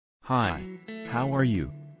Hi. How are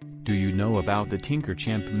you? Do you know about the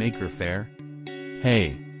Tinkerchamp Maker Faire?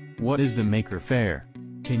 Hey. What is the Maker Faire?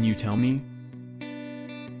 Can you tell me?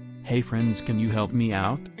 Hey friends, can you help me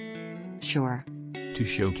out? Sure. To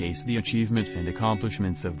showcase the achievements and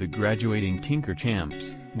accomplishments of the graduating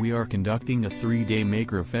Tinkerchamps, we are conducting a 3-day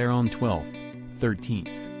Maker Faire on 12th, 13th,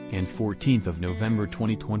 and 14th of November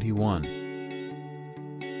 2021.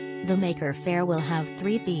 The Maker Faire will have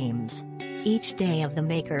 3 themes. Each day of the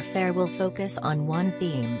Maker Faire will focus on one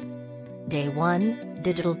theme. Day 1,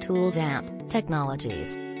 Digital Tools App,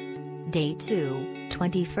 Technologies. Day 2,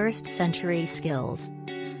 21st Century Skills.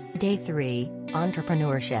 Day 3,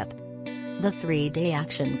 Entrepreneurship. The 3-day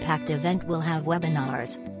action-packed event will have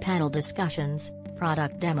webinars, panel discussions,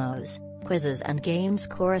 product demos, quizzes and games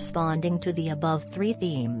corresponding to the above 3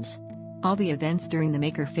 themes. All the events during the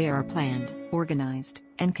Maker Faire are planned, organized,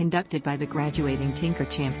 and conducted by the graduating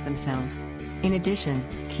Tinkerchamps themselves. In addition,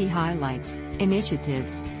 key highlights,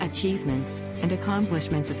 initiatives, achievements, and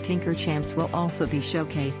accomplishments of Tinkerchamps will also be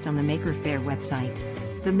showcased on the Maker Faire website.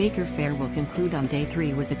 The Maker Faire will conclude on Day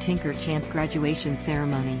 3 with the Tinkerchamp graduation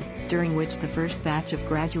ceremony, during which the first batch of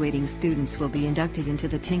graduating students will be inducted into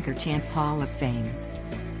the Tinkerchamp Hall of Fame.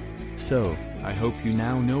 So, I hope you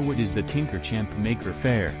now know what is the Tinkerchamp Maker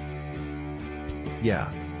Faire.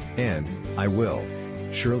 Yeah. And I will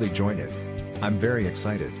surely join it. I'm very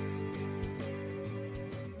excited.